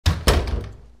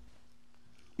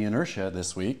The Inertia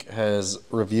this week has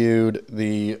reviewed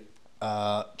the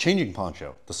changing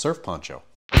poncho, the surf poncho.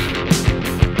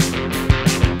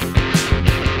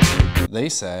 They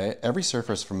say every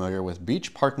surfer is familiar with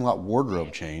beach parking lot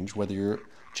wardrobe change, whether you're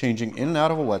changing in and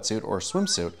out of a wetsuit or a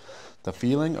swimsuit. The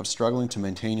feeling of struggling to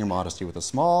maintain your modesty with a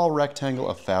small rectangle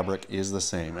of fabric is the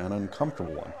same, an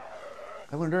uncomfortable one.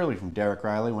 I learned early from Derek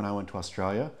Riley when I went to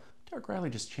Australia. Derek Riley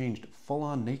just changed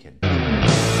full-on naked.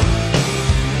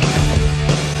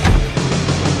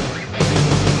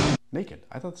 Naked.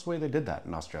 I thought that's the way they did that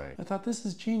in Australia. I thought, this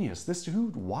is genius.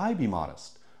 Why be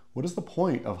modest? What is the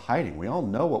point of hiding? We all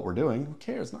know what we're doing. Who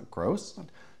cares? It's not gross. It's not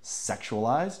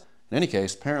sexualized. In any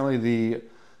case, apparently the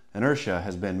Inertia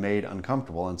has been made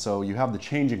uncomfortable, and so you have the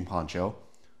changing poncho,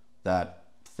 that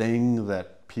thing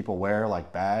that people wear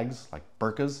like bags, like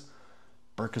burqas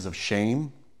of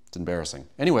shame. It's embarrassing.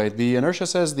 Anyway, the Inertia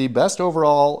says the best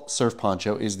overall surf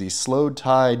poncho is the Slow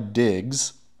Tide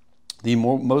Digs. The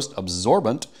most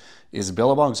absorbent is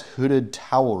Billabong's hooded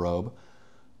towel robe.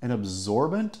 An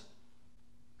absorbent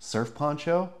surf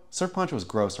poncho? Surf poncho is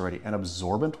gross already. An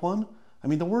absorbent one? I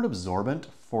mean, the word absorbent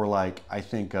for, like, I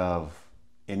think of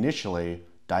initially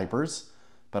diapers,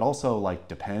 but also like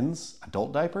Depends,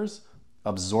 adult diapers.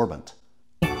 Absorbent.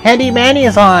 Handy Manny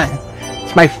is on.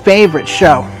 It's my favorite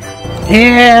show.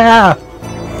 Yeah!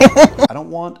 I don't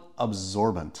want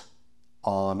absorbent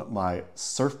on my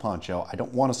surf poncho. I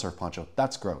don't want a surf poncho.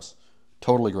 That's gross.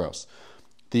 Totally gross.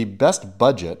 The best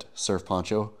budget surf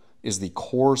poncho is the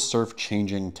Core Surf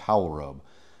Changing Towel Robe.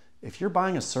 If you're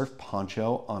buying a surf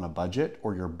poncho on a budget,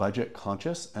 or you're budget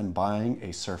conscious and buying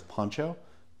a surf poncho,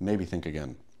 maybe think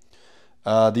again.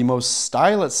 The most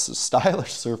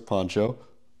stylish surf poncho,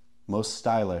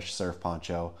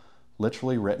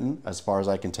 literally written, as far as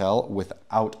I can tell,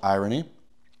 without irony,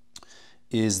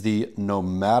 is the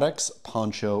Nomadics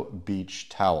Poncho Beach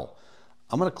Towel.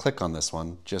 I'm gonna click on this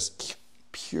one just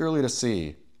purely to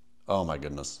see. Oh my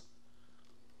goodness.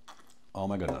 Oh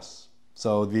my goodness.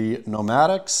 So the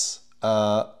Nomadics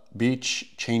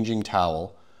Beach Changing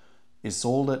Towel is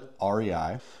sold at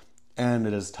REI, and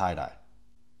it is tie-dye.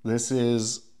 This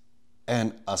is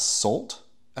an assault,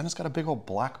 and it's got a big old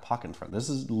black pocket in front. This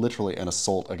is literally an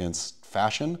assault against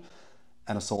fashion,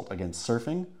 an assault against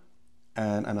surfing,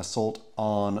 and an assault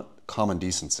on common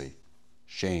decency.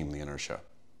 Shame the Inertia.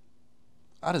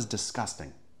 That is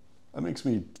disgusting. That makes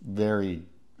me very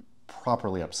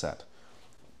properly upset.